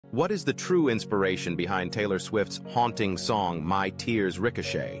What is the true inspiration behind Taylor Swift's haunting song, My Tears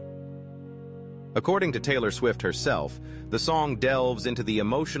Ricochet? According to Taylor Swift herself, the song delves into the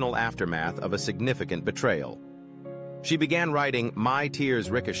emotional aftermath of a significant betrayal. She began writing My Tears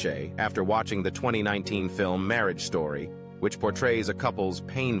Ricochet after watching the 2019 film Marriage Story, which portrays a couple's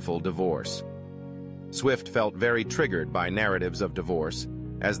painful divorce. Swift felt very triggered by narratives of divorce,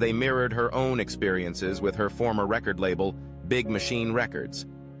 as they mirrored her own experiences with her former record label, Big Machine Records,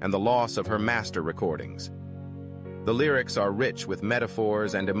 and the loss of her master recordings. The lyrics are rich with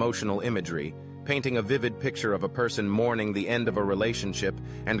metaphors and emotional imagery, painting a vivid picture of a person mourning the end of a relationship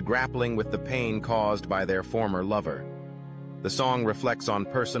and grappling with the pain caused by their former lover. The song reflects on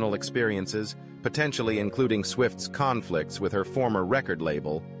personal experiences, potentially including Swift's conflicts with her former record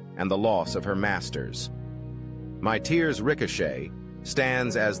label and the loss of her masters. My Tears Ricochet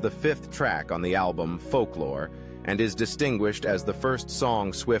stands as the fifth track on the album Folklore and is distinguished as the first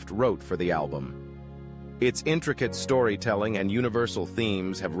song Swift wrote for the album. Its intricate storytelling and universal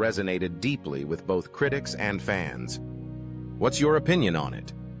themes have resonated deeply with both critics and fans. What's your opinion on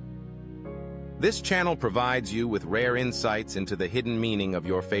it? This channel provides you with rare insights into the hidden meaning of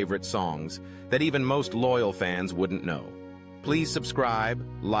your favorite songs that even most loyal fans wouldn't know. Please subscribe,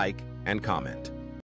 like, and comment.